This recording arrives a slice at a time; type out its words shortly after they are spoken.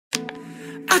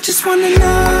I just wanna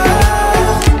know,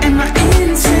 am I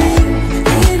insane,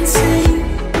 insane?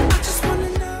 I just wanna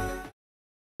know.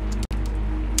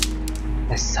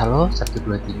 Halo, 1, 2,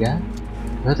 3.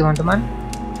 Halo teman-teman.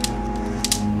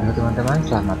 Halo teman-teman,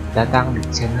 selamat datang di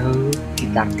channel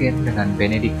Yakin dengan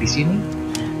Benedict di sini.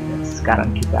 Dan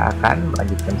sekarang kita akan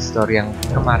melanjutkan story yang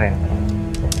kemarin.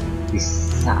 Di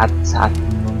saat-saat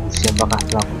menunggu siapakah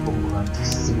pelaku pembunuhan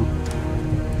tersebut.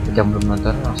 Jika belum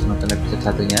nonton, langsung nonton episode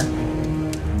satunya.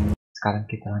 Sekarang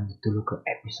kita lanjut dulu ke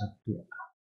episode 2.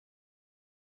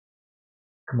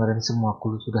 Kemarin semua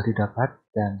clue sudah didapat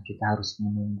dan kita harus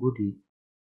menunggu di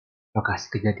lokasi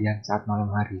kejadian saat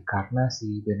malam hari karena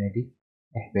si Benedict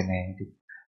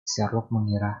Sherlock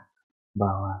mengira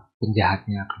bahwa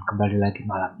penjahatnya akan kembali lagi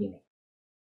malam ini.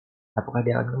 Apakah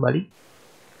dia akan kembali?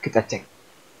 Kita cek.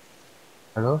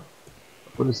 Halo,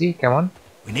 polisi, come on.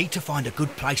 We need to find a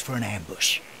good place for an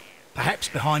ambush. Perhaps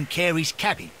behind Carey's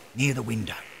cabin, near the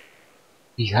window.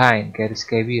 Behind Carey's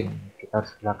cabin. Kita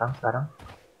harus ke belakang sekarang.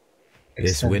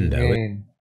 This window.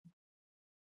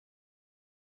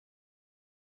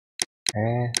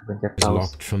 Pencet Is pause.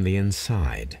 locked from the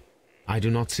inside. I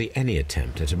do not see any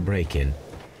attempt at a break-in.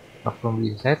 Lock from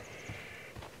the inside.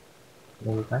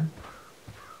 Lalu kan?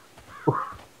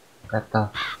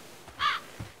 Gatal.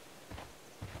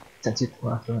 Sensitif,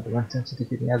 maaf teman-teman,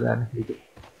 sensitifnya agak aneh sedikit.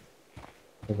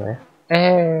 Coba ya.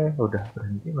 Udah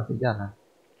berhenti, masih jalan.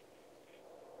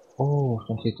 Oh,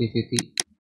 sensitivity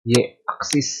Y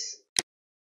aksis.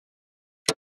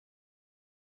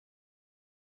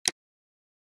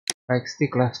 Right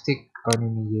stick, left stick. Oh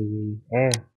ini Y.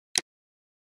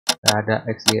 Nggak ada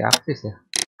X Y aksis ya.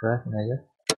 Terus ini aja.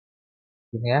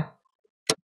 Ini ya.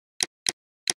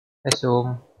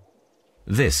 Zoom.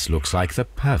 This looks like the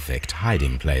perfect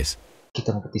hiding place.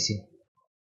 Kita ngumpet di sini.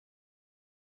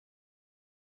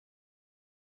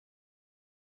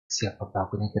 Siapa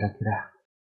pelakunya kira-kira?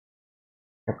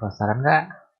 Ada penasaran nggak?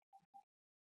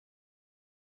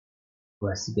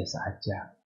 Gua sih biasa aja.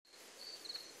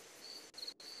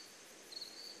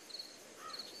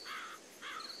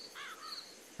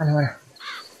 Mana?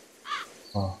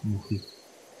 Oh, movie.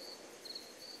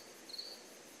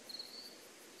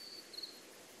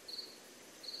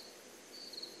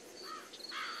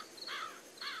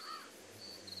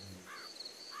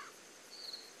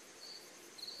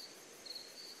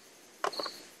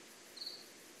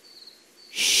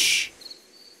 Shh.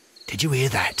 Did you hear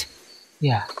that?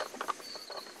 Ya.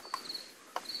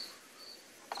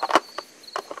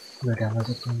 Gak ada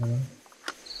masuk teman-teman.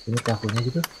 Ini pelakunya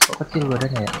gitu. Kok kecil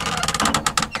badannya ya?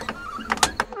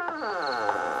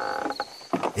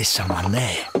 There's someone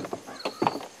there.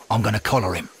 I'm gonna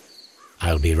collar him.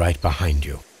 I'll be right behind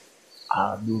you.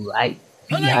 I'll be right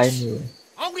behind you.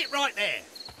 Hold it right there.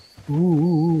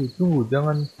 Tunggu,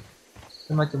 jangan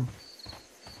semacam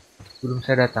belum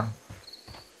saya datang.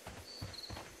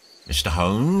 Mr.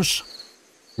 Holmes?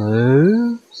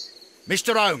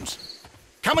 Mr. Holmes,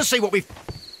 come and see what we've...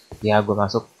 Ya, gue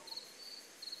masuk.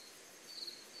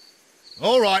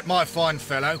 All right, my fine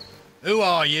fellow. Who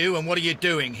are you and what are you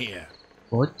doing here?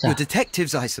 Bocah. You're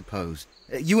detectives, I suppose.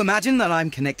 You imagine that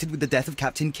I'm connected with the death of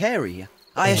Captain Carey.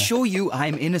 I assure you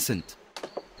I'm innocent.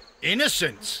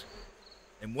 Innocent?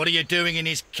 Then what are you doing in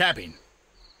his cabin?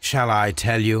 Shall I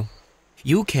tell you?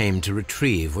 You came to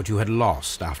retrieve what you had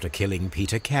lost after killing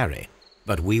Peter Carey,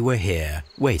 but we were here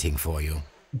waiting for you.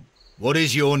 What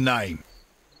is your name?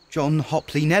 John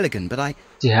Hopley Nelligan, but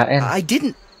JHN. I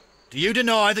didn't... Do you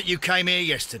deny that you came here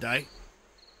yesterday?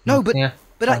 No, but Yeah.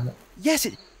 yes,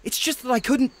 it's just that I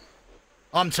couldn't...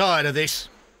 I'm tired of this.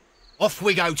 Off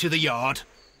we go to the yard.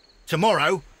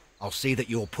 Tomorrow, I'll see that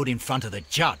you're put in front of the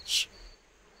judge.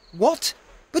 What?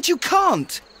 But you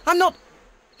can't! I'm not...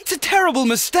 It's a terrible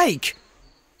mistake!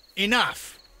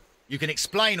 Enough. You can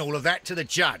explain all of that to the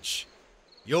judge.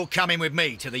 You're coming with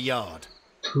me to the yard.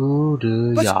 To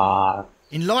the But- yard.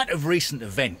 In light of recent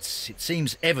events, it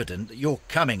seems evident that your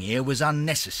coming here was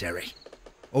unnecessary.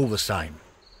 All the same,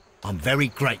 I'm very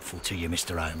grateful to you,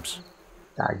 Mr. Holmes.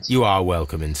 You are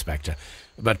welcome, Inspector,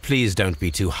 but please don't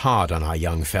be too hard on our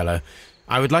young fellow.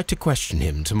 I would like to question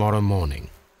him tomorrow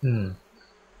morning.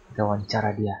 Kita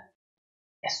wawancara dia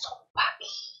esok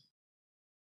pagi.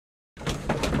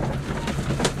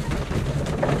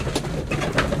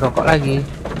 Rokok lagi.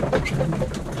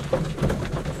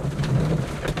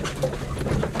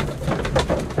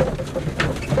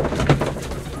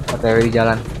 OTW di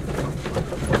jalan.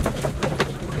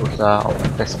 Usah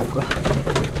open Facebook lah.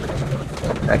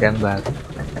 Gak ada yang baru.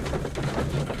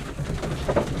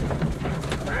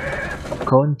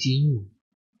 Continue.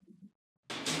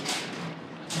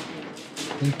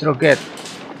 Interrogate.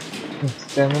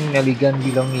 Examine Nelligan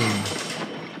belonging.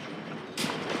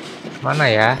 Mana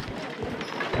ya?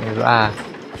 Ini dulu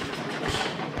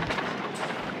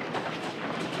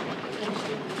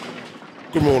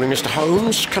Good morning, Mr.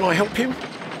 Holmes. Can I help you?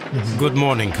 Good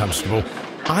morning, Constable.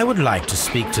 I would like to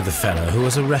speak to the fellow who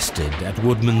was arrested at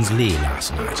Woodman's Lee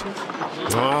last night.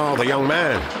 Ah, the young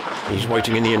man. He's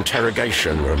waiting in the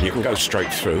interrogation room. You can go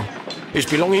straight through. His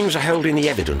belongings are held in the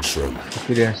evidence room.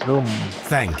 Evidence room.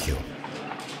 Thank you.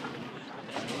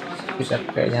 Kita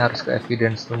kayaknya harus ke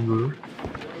evidence room dulu.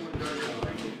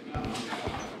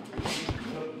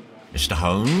 Mr.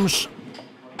 Holmes?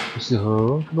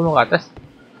 Suhu, belum ke atas.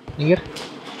 Minggir.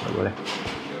 Nggak boleh.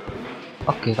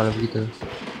 Oke, kalau begitu.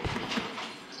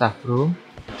 Staff room.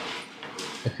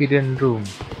 Evidence room.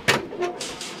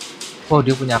 Oh,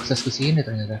 dia punya akses ke sini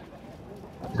ternyata.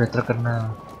 Sudah terkenal.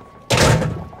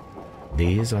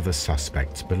 These are the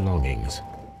suspect's belongings.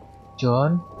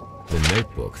 John. The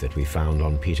notebook that we found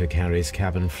on Peter Carey's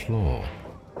cabin floor.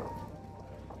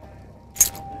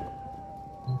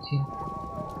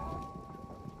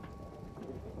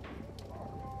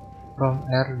 From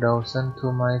Air Dawson to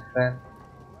my friend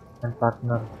and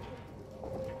partner.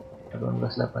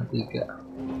 1883.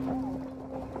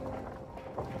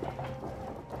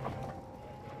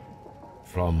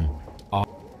 From a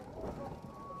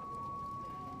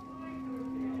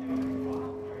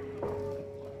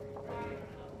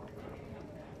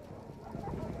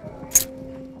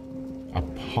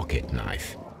pocket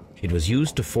knife. It was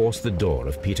used to force the door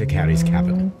of Peter Carey's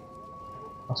cabin.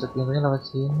 Maksud pintunya lewat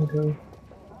sini dulu.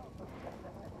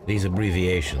 These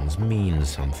abbreviations mean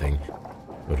something,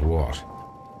 but what?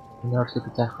 Ini harus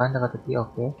dipecahkan dekat tepi,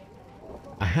 oke.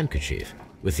 A handkerchief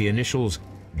with the initials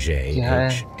JHN.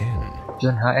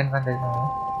 John HN kan dari mana?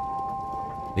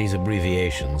 These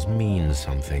abbreviations mean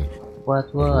something, What?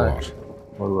 but what?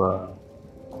 Wow.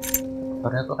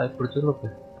 Warnanya kok kayak berjuluk ya?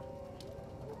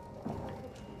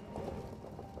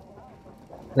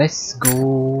 Let's go.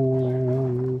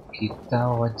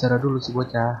 Kita wawancara dulu si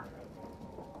bocah.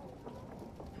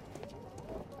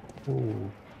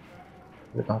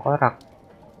 Ada tengkorak.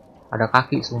 Ada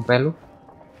kaki, sumpah lu.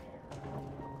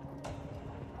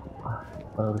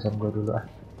 Kalau urusan gua dulu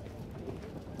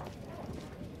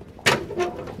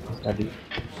Tadi.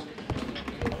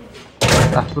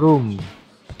 Staff room.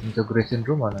 Integration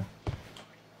room mana?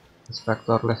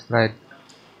 Inspector Lestrade.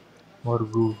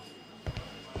 Morgue.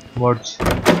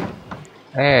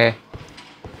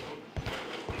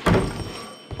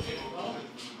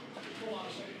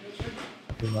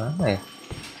 Gimana ya?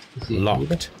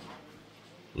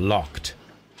 Locked.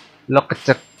 Lock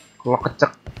kecek.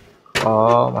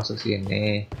 Oh, masuk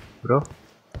sini, bro.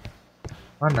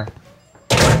 Mana?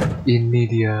 Ini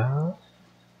dia.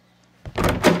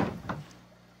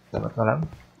 Selamat malam.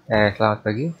 Selamat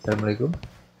pagi. Assalamualaikum.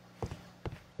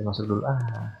 Kita masuk dulu.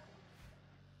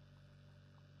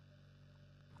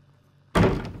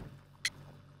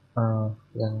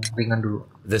 Yang ringan dulu.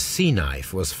 The sea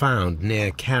knife was found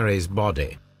near Carey's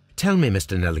body. Tell me,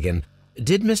 Mr. Nelligan,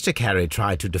 did Mr. Carey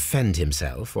try to defend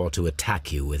himself or to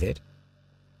attack you with it?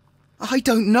 I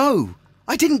don't know.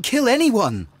 I didn't kill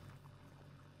anyone.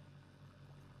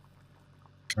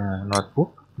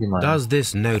 Notebook? Gimana? Does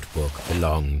this notebook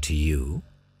belong to you?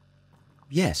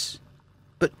 Yes.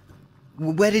 But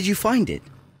where did you find it?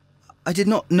 I did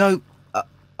not know.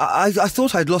 I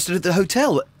thought I'd lost it at the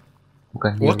hotel.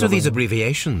 What do these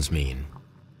abbreviations mean?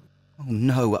 Oh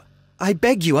no, I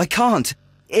beg you, I can't.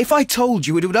 If I told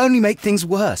you, it would only make things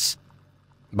worse.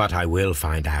 But I will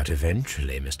find out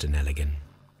eventually, Mr. Nelligan.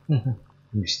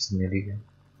 Mr. Nelligan.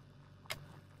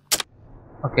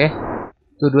 Oke.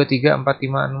 1, 2, 3, 4,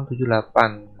 5, 6, 7,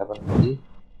 8. 8 biji.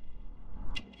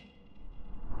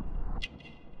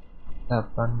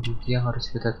 8 biji yang harus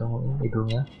kita temuin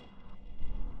hidungnya.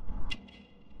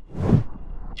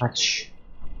 Patch.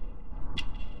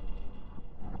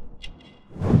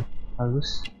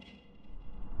 Halus.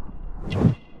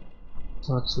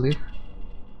 Short sleeve.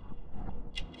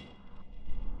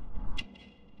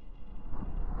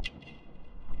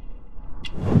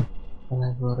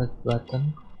 Elaborate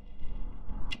button.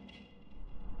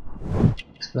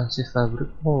 Expensive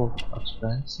fabric. Oh,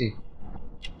 expensive.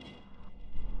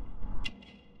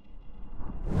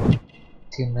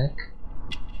 T-neck.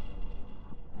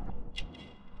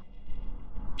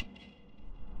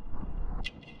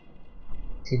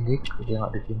 Tindik, dia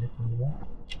nggak ditindik juga.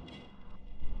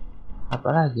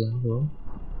 Apa lagi yang belum?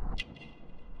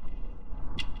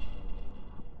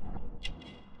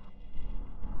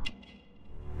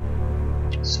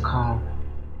 Skull.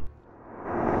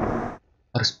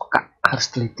 Harus peka, harus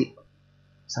teliti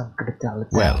sampai ke detail.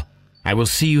 Well, I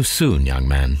will see you soon, young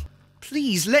man.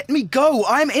 Please let me go.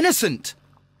 I'm innocent.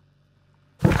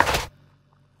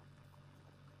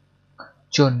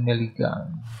 John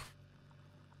Nelligan.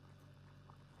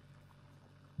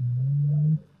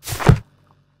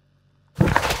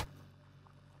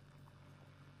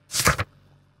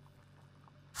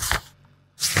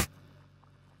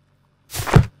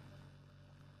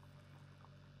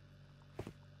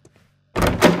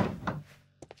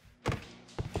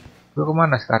 Lu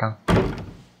kemana sekarang?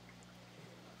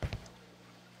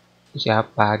 Itu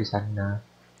siapa di sana?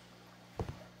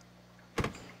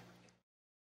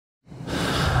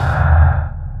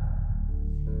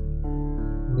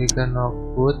 Berikan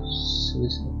output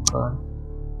Swiss account.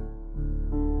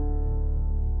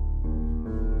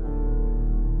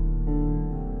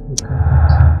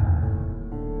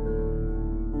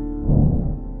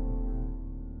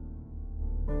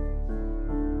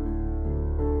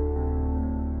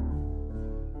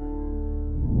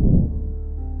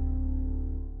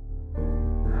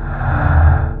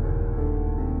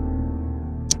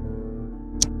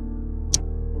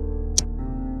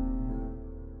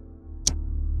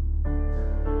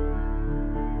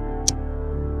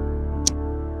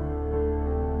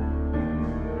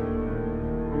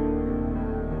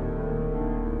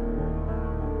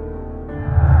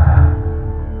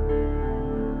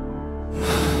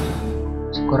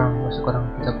 Masuk orang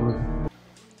kita perlu.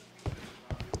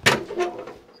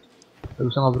 Gak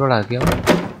bisa ngobrol lagi ya?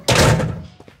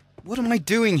 What am I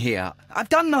doing here?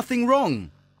 I've done nothing wrong.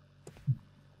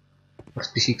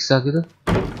 Harus disiksa gitu?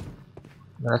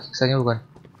 Mana siksanya bukan?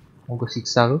 Mau gue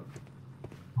siksa lu?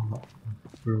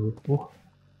 Belum.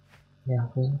 Ini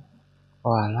apa ini?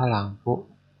 Oh alah, lampu.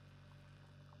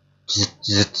 Zet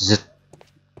zet zet.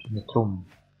 Metrum.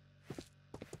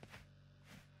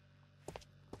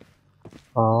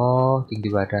 Oh, tinggi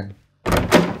badan.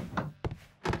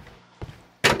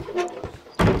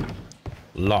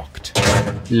 Locked.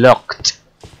 Locked.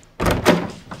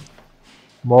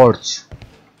 Merge.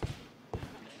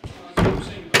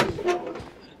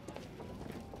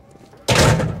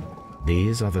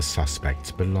 These are the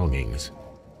suspect's belongings.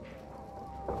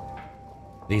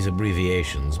 These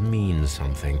abbreviations mean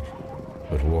something,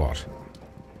 but what?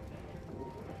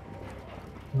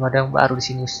 Ada yang baru di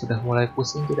sini sudah mulai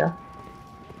pusing tidak?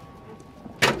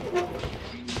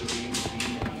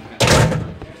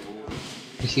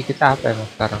 Misi kita apa emang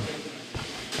sekarang?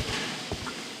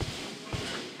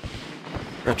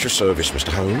 At your service,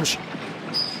 Mr. Holmes.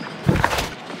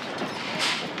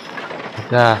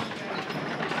 Udah.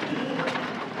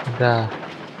 Udah.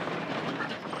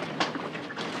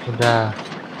 Udah.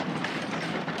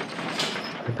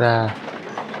 Udah.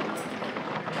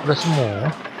 Udah semua.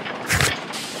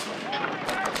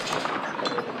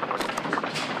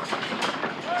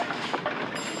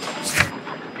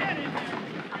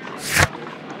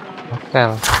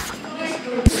 Hotel.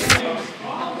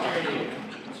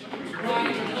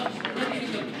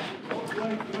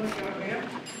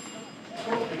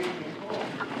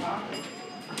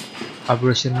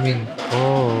 Abrasion min.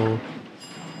 Oh,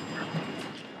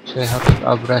 saya harus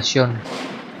abrasion.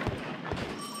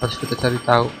 Harus kita cari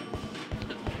tahu.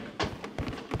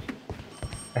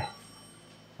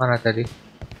 Mana tadi?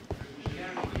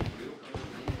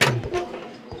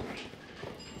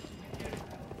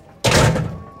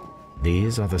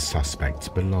 These are the suspect's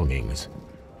belongings.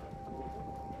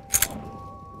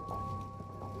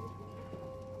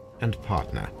 And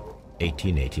partner,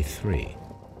 1883.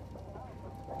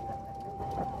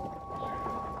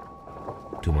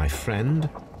 To my friend,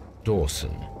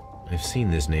 Dawson. I've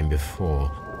seen this name before.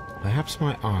 Perhaps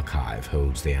my archive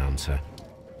holds the answer.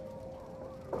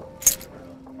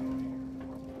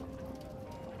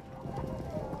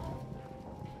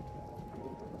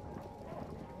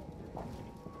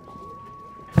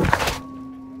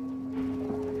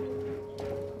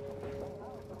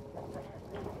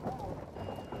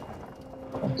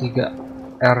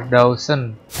 R.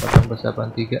 Dawson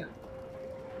 1883.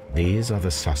 These are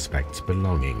the suspect's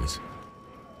belongings.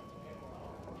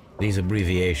 These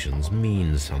abbreviations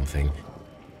mean something,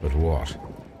 but what?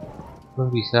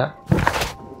 Belum bisa.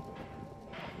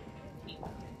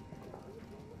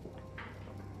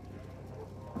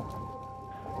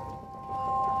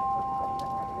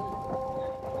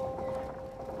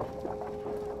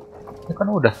 Ini kan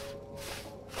udah.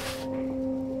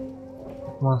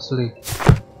 Mostly.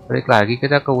 Balik lagi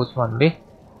kita ke Woodsmanley.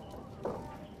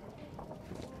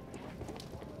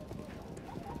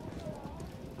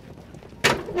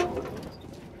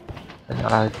 Tanya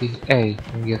lagi,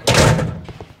 pinggir.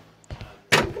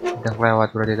 Udah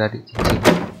lewat berarti tadi cincin.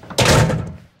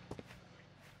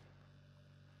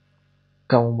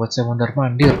 Kamu buat saya mondar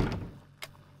mandir.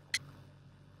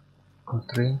 Cold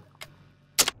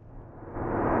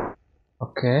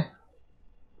Oke.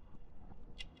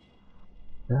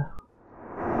 Udah.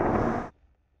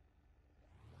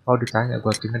 Oh, ditanya,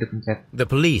 gue tinggal dipencet. The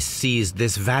police seized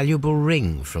this valuable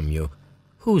ring from you.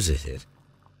 Whose is it?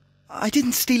 I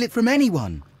didn't steal it from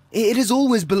anyone. It has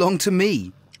always belonged to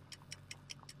me.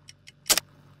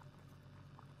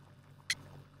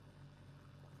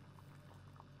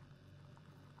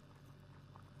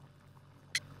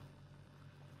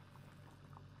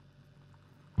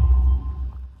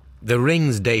 The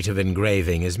ring's date of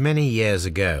engraving is many years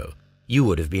ago. You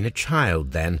would have been a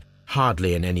child then,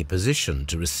 hardly in any position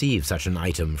to receive such an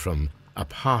item from a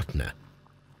partner.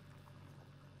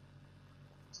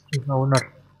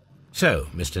 Owner. So,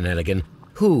 Mr. Nelligan,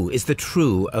 who is the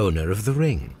true owner of the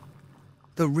ring?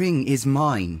 The ring is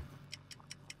mine.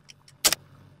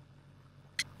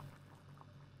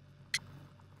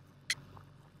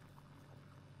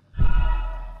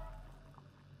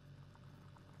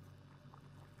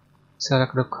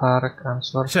 Select the correct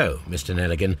answer. So, Mr.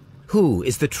 Nelligan, who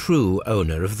is the true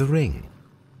owner of the ring?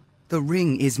 The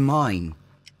ring is mine.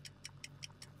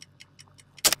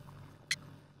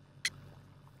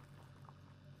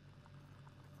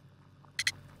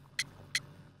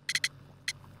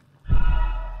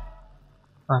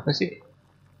 Apa sih?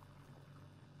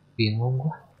 Bingung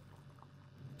gua.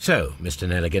 So, Mr.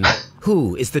 Nelligan,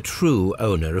 who is the true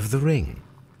owner of the ring?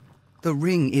 The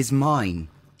ring is mine.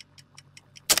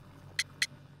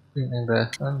 Yang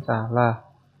belasan salah.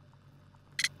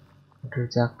 Ada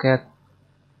jaket.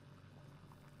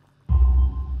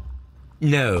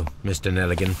 No, Mr.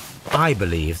 Nelligan. I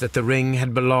believe that the ring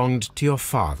had belonged to your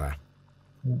father.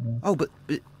 Oh, but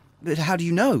how do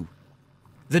you know?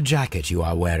 The jacket you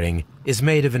are wearing is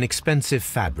made of an expensive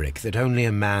fabric that only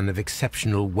a man of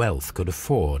exceptional wealth could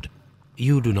afford.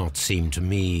 You do not seem to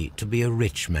me to be a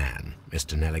rich man,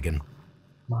 Mr. Nelligan.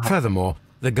 Furthermore,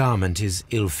 the garment is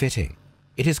ill-fitting.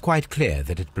 It is quite clear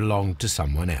that it belonged to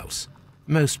someone else,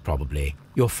 most probably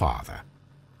your father.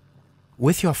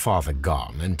 With your father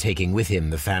gone and taking with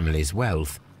him the family's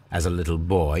wealth, as a little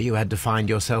boy you had to find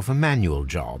yourself a manual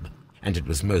job, and it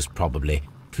was most probably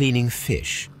cleaning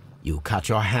fish. You cut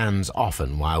your hands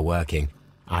often while working.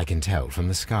 I can tell from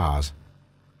the scars.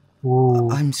 Ooh,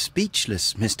 I'm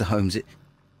speechless, Mr. Holmes.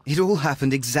 It all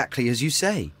happened exactly as you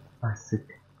say. asik.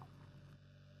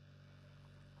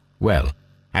 Well,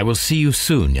 I will see you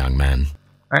soon, young man.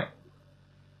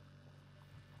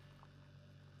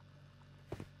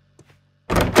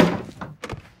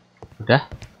 Udah.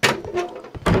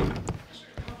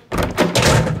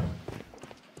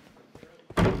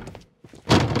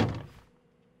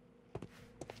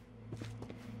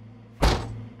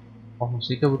 Oh,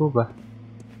 musiknya berubah.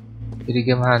 Jadi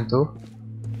game hantu.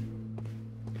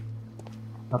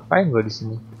 Ngapain gua di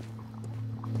sini?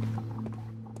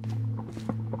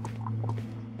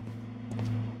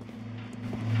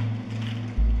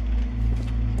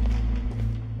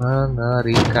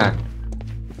 Mengerikan.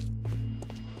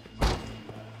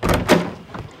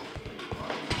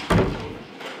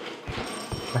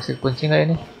 Masih kunci nggak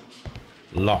ini?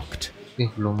 Locked.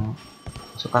 Belum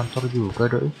masuk kantor juga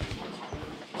doi.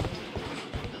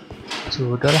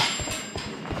 Sudahlah,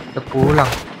 kita pulang.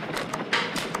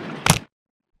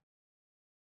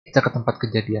 Kita ke tempat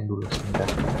kejadian dulu sebentar.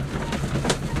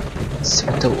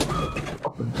 Satu,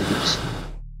 open to this.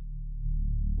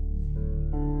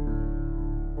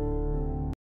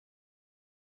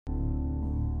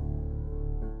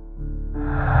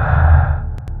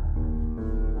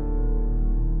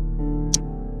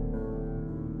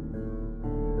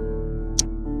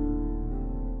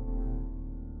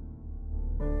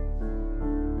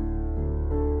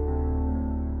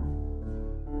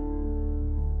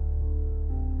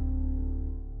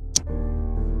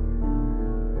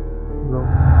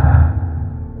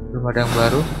 Belum ada yang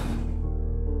baru.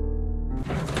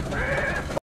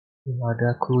 Belum ada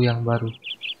clue yang baru.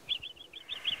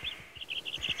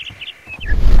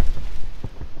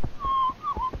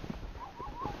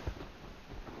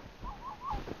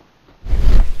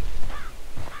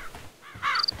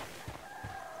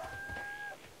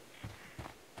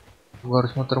 Gua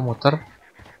harus muter-muter.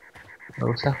 Gak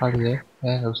usah kali ya.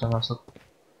 Gak usah masuk.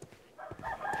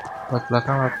 Lewat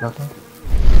belakang, lewat belakang.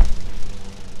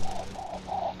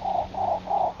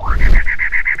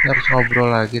 Ini harus ngobrol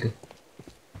lagi deh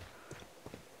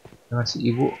dengan si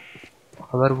ibu.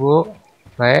 Apa kabar, Bu?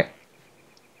 Baik.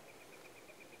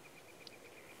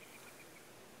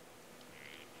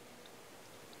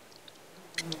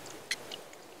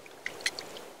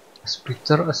 A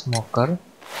splitter, a smoker.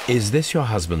 Is this your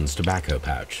husband's tobacco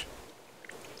pouch?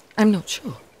 I'm not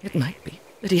sure. It might be,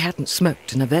 but he hadn't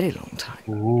smoked in a very long time.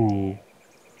 Ooh.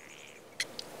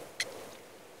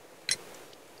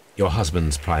 Your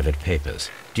husband's private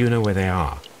papers. Do you know where they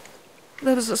are?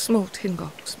 There was a small tin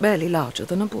box, barely larger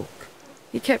than a book.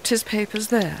 He kept his papers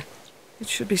there. It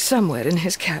should be somewhere in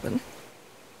his cabin.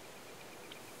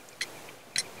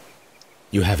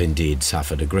 You have indeed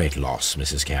suffered a great loss,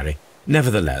 Mrs. Carey.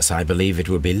 Nevertheless, I believe it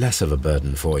will be less of a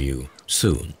burden for you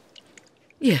soon.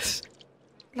 Yes.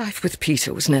 Life with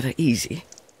Peter was never easy,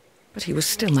 but he was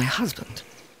still my husband.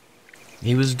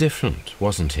 He was different,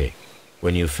 wasn't he,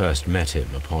 when you first met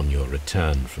him upon your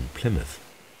return from Plymouth?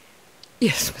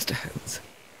 Yes, Mr. Holmes.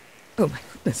 Oh, my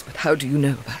goodness, but how do you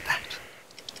know about that?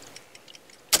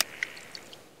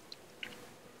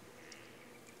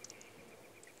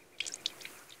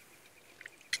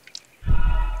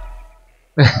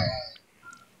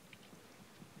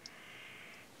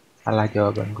 Salah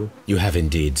jawabanku. You have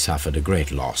indeed suffered a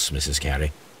great loss, Mrs.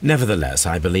 Carey. Nevertheless,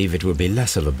 I believe it will be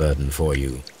less of a burden for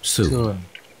you soon.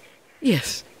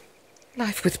 Yes.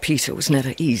 Life with Peter was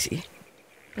never easy,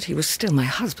 but he was still my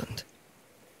husband.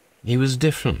 He was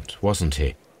different, wasn't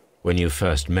he, when you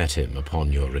first met him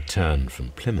upon your return from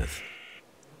Plymouth?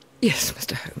 Yes,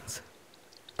 Mr. Holmes.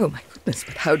 Oh, my goodness,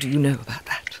 but how do you know about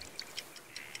that?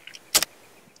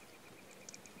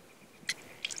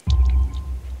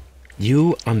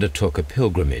 You undertook a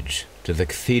pilgrimage to the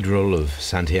Cathedral of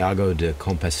Santiago de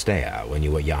Compostela when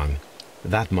you were young.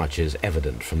 That much is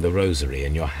evident from the rosary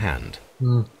in your hand.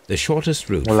 The shortest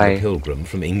route for a pilgrim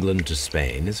from England to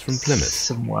Spain is from Plymouth.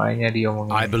 Semuanya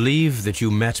diomongin. I believe that you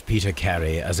met Peter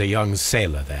Carey as a young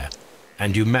sailor there,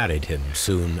 and you married him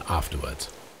soon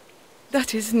afterwards.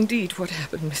 That is indeed what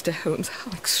happened, Mr. Holmes. How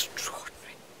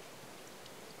extraordinary.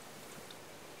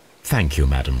 Thank you,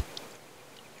 madam.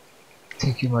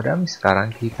 Thank you, madam.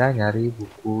 Sekarang kita nyari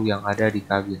buku yang ada di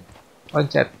kabin.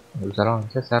 Loncat. Nggak bisa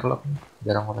loncat, Sherlock.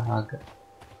 Jarang olahraga.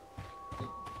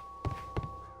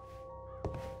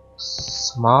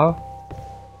 Small.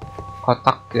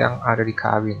 Kotak yang ada di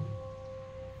kabin.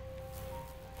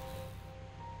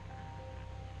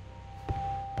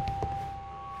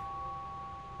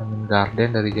 Angin garden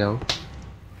dari jauh.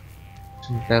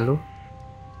 Sentelu.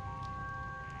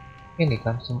 Ini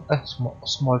kan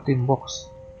small tin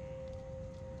box.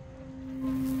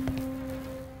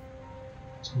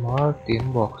 Small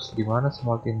tin box. Di mana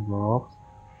small tin box?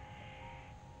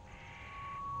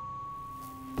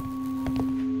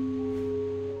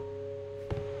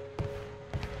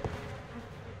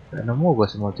 Gak nemu gua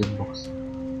small tin box.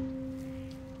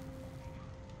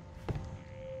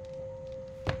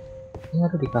 Ini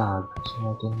ada di kagak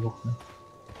small tin box nih.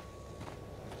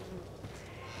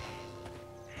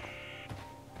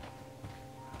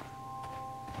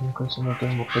 Mungkin small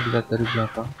tin box dilihat dari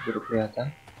belakang baru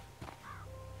kelihatan.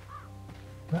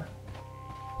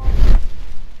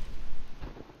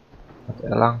 Mata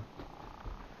elang.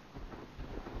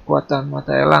 Kekuatan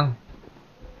mata elang.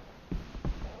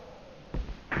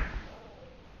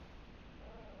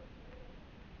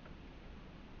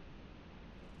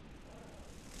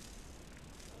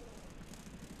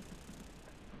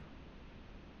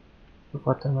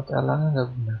 Kekuatan mata elangnya nggak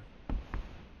benar.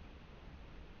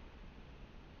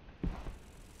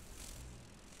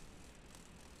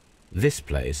 This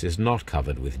place is not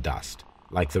covered with dust,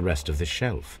 like the rest of the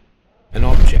shelf. An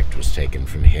object was taken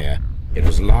from here. It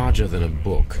was larger than a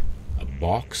book. A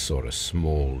box or a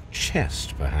small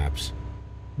chest, perhaps.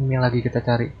 Ini yang lagi kita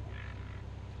cari.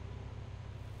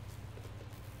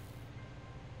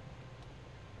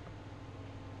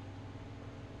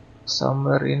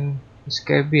 Somewhere in his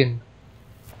cabin.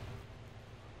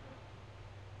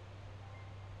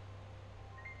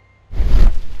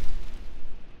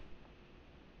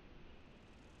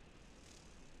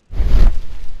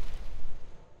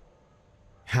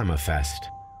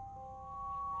 Hammerfest.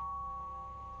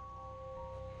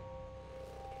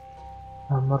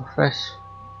 Hammerfest.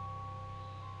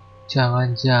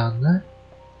 Jangan-jangan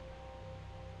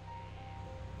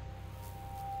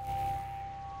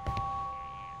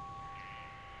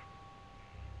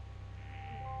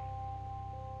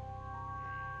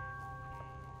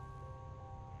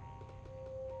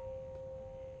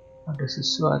ada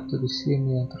sesuatu di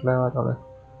sini yang terlewat oleh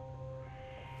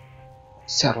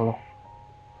Sherlock.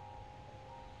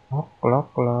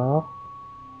 Clock.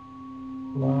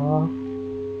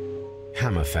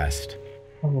 Hammerfest.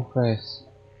 Hammerfest.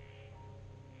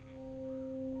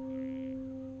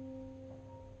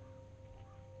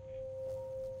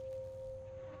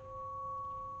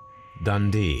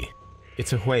 Dundee.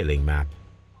 It's a whaling map.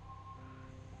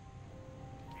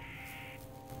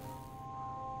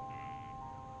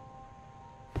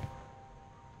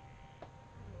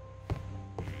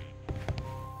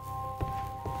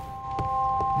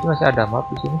 Itu masih ada map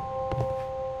di sini.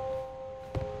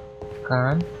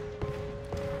 Kan?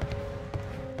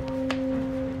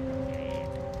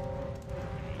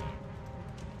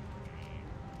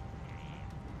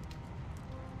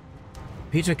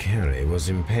 Peter Carey was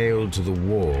impaled to the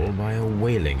wall by a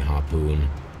whaling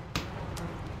harpoon.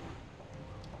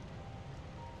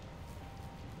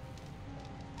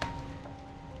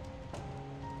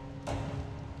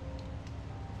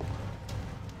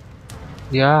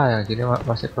 Ya, jadi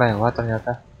masih kelewat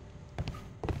ternyata.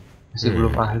 Masih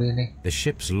belum ahli nih. The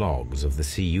ship's logs of the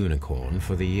Sea Unicorn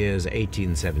for the years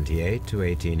 1878 to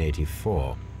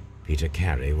 1884. Peter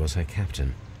Carey was her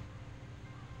captain.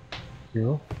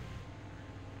 Yuk.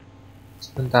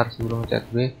 Sebentar sebelum chat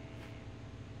B.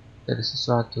 Ada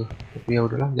sesuatu. Tapi ya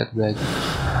udahlah, chat B aja.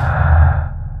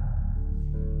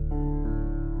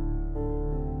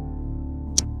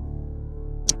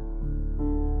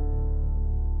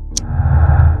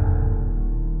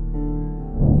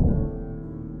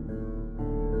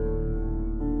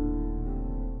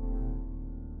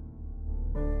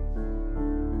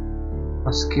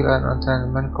 Skill and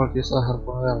entertainment could use a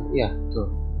harpoon well. Yeah, betul.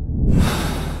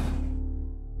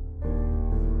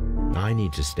 I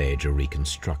need to stage a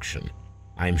reconstruction.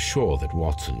 I'm sure that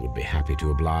Watson would be happy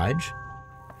to oblige.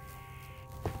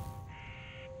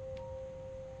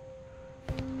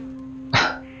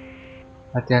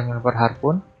 Latihan melempar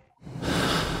harpun.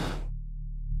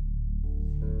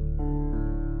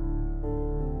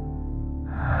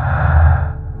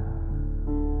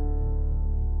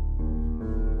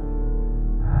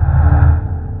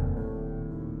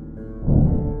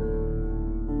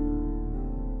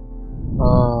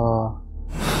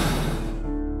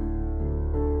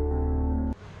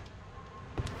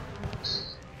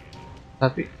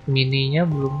 Tapi mininya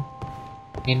belum,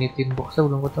 mini tin boxnya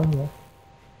belum ketemu.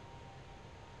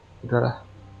 Udahlah,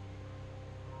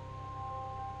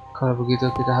 kalau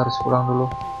begitu kita harus pulang dulu.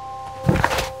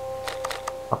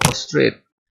 Baker Street.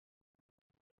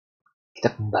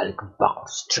 Kita kembali ke Baker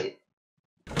Street.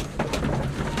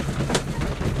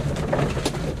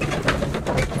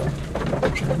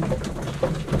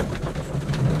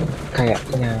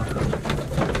 Kayaknya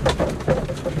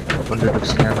penduduk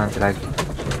sini nanti lagi.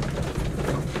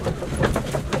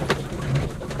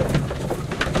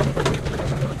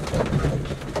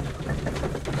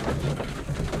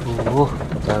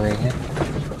 Pegawainya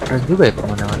keren juga ya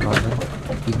pemandangan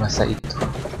di masa itu.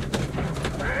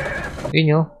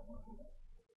 Inyo,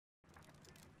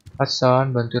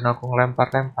 Watson, bantuin aku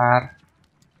ngelempar-lempar.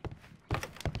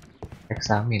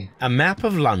 Eksamin. A map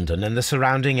of London and the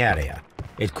surrounding area.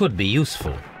 It could be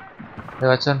useful. Ya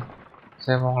Watson,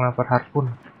 saya mau ngelempar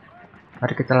harpun.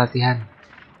 Mari kita latihan.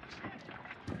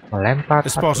 Melempar.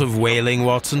 A spot of whaling,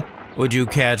 Watson. Would you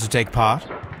care to take part?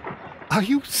 Are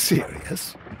you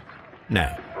serious? No,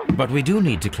 but we do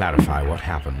need to clarify what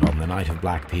happened on the night of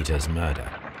Black Peter's murder.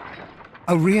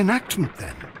 A reenactment,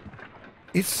 then?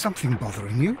 Is something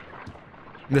bothering you?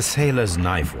 The sailor's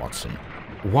knife, Watson.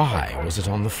 Why was it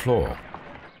on the floor?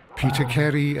 Peter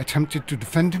Carey attempted to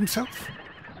defend himself?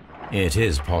 It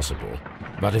is possible,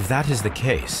 but if that is the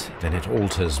case, then it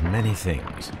alters many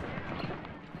things.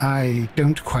 I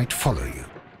don't quite follow you.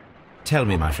 Tell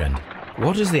me, my friend,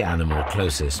 what is the animal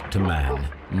closest to man,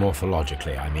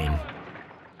 morphologically, I mean?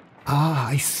 Ah,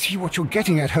 I see what you're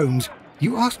getting at, Holmes.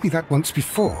 You asked me that once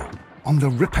before, on the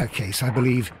Ripper case, I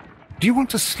believe. Do you want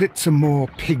to slit some more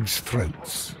pigs'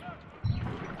 throats?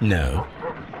 No.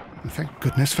 Thank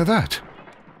goodness for that.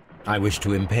 I wish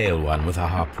to impale one with a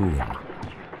harpoon.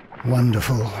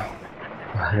 Wonderful.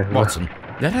 Watson,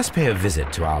 let us pay a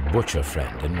visit to our butcher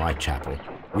friend in Whitechapel.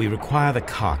 We require the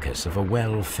carcass of a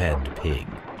well-fed pig.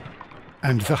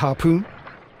 And the harpoon?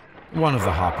 One of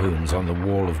the harpoons on the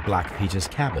wall of Black Peter's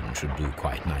cabin should do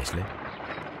quite nicely.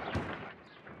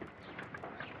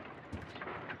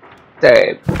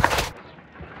 Tape.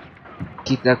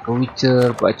 Kita ke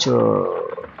Witcher, baca.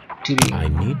 I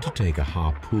need to take a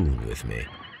harpoon with me.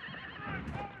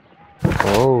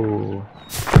 Oh.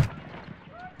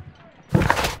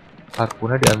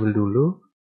 Harpunnya diambil dulu.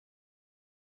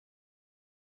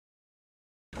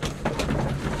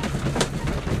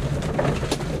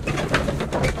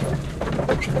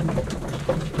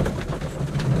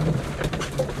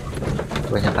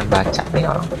 Kebanyakan baca nih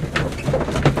orang.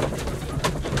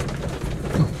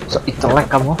 So intelek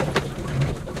kamu.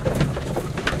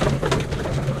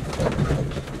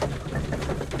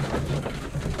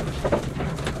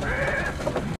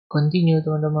 Continue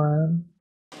teman-teman.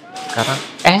 Sekarang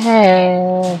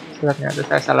ternyata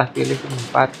saya salah pilih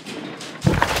tempat.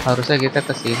 Harusnya kita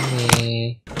ke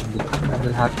sini. Bukan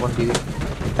ambil harpoon di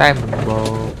time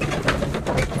bomb.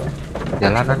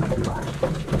 Jalanan kedua.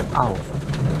 Au.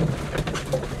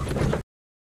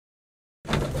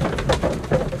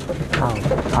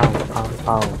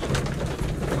 Au.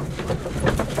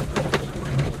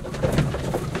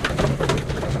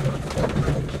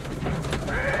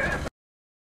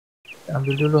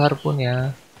 Ambil dulu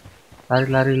harpunnya.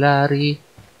 Lari.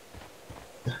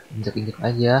 Injek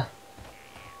aja.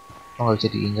 Oh, nggak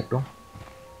bisa diinjek dong.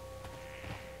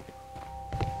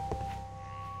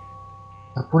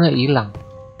 Harpunnya hilang.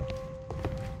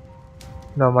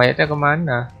 Nah, mayatnya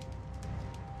kemana?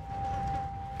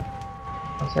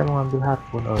 Saya mau ngambil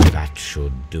harpun. Oh, That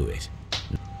should do it.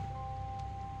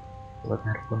 buat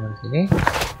harpun dari sini.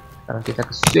 Sekarang kita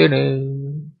ke sini.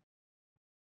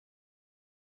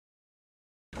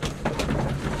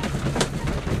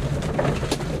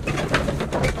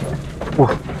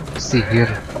 Sihir.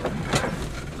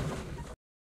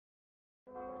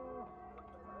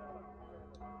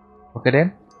 Oke,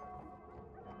 Den.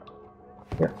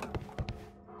 Yuk.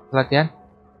 Latihan.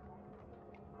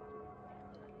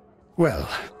 Well,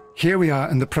 here we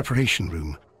are in the preparation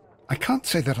room. I can't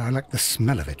say that I like the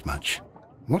smell of it much.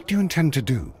 What do you intend to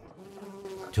do?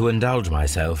 To indulge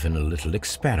myself in a little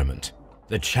experiment.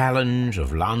 The challenge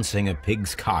of lancing a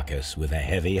pig's carcass with a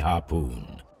heavy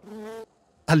harpoon.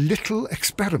 A little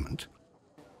experiment?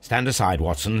 Stand aside,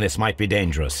 Watson. This might be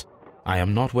dangerous. I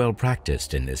am not well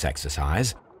practiced in this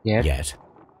exercise. Yet.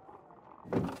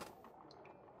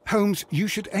 Holmes, you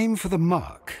should aim for the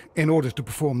mark in order to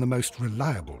perform the most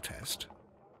reliable test.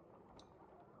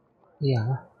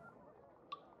 Iya.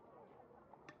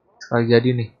 Sekali jadi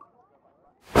nih.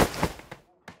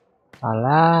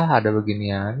 Alah, ada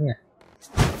beginiannya.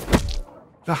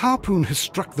 The harpoon has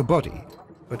struck the body,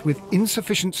 but with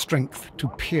insufficient strength to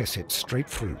pierce it straight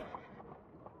through.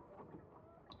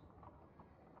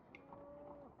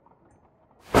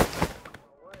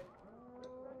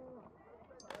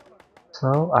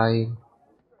 So I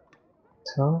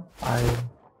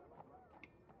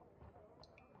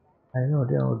know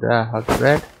dia udah hot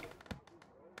bread.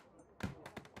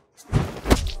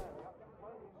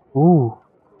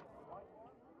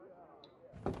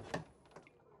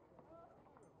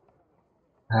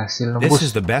 Hasil nembus. This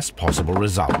is the best possible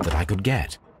result that I could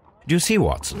get. Do you see,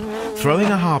 Watson? Throwing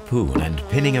a harpoon and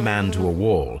pinning a man to a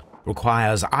wall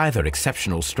requires either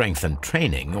exceptional strength and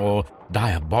training or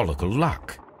diabolical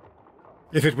luck.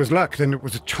 If it was luck, then it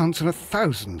was a chance in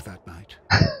 1,000 that night.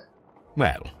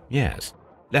 Well, yes.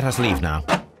 Let us leave now.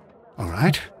 All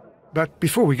right. But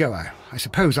before we go, I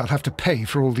suppose I'll have to pay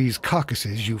for all these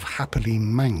carcasses you've happily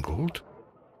mangled.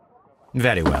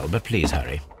 Very well, but please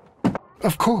hurry.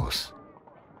 Of course.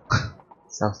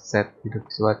 Self-set hidup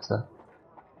swasta.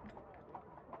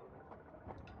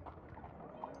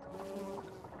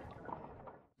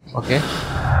 Oke.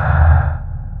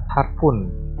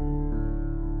 Harpun.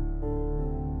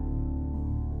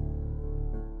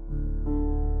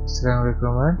 Strength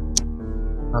requirement.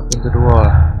 Up into the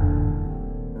wall.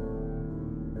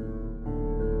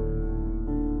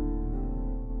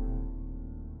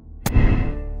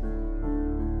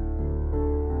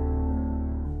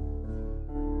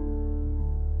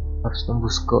 Harus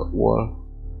tembus ke wall.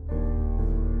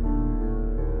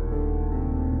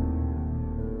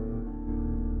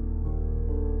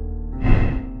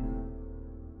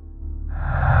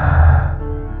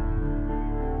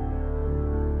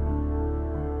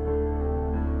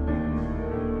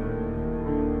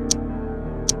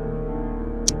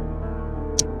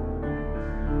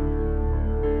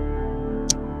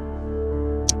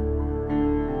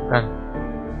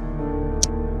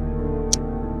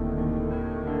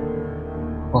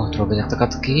 Oh, terlalu banyak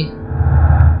teka-teki.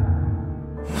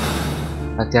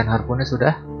 Latihan harpunnya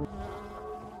sudah.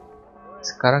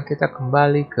 Sekarang kita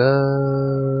kembali ke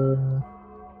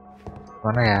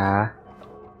mana ya?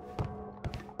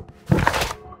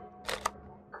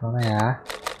 Mana ya?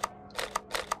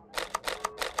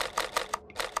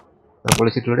 Ke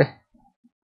polisi dulu deh.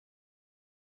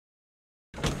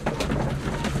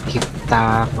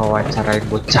 Kita ngewawancarain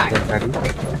bocah yang tadi.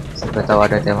 Siapa tahu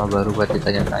ada tema baru buat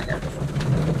ditanya-tanya.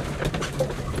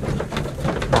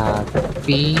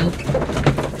 Tapi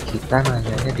kita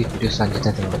nanyanya di video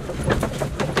selanjutnya, teman.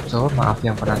 So, maaf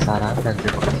yang penasaran dan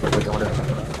terima kasih buat yang udah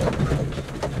nonton.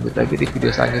 Lanjut lagi di video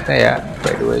selanjutnya ya.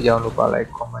 By the way, jangan lupa like,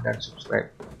 comment, dan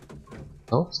subscribe.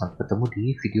 So, sampai ketemu di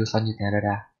video selanjutnya.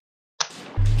 Dadah.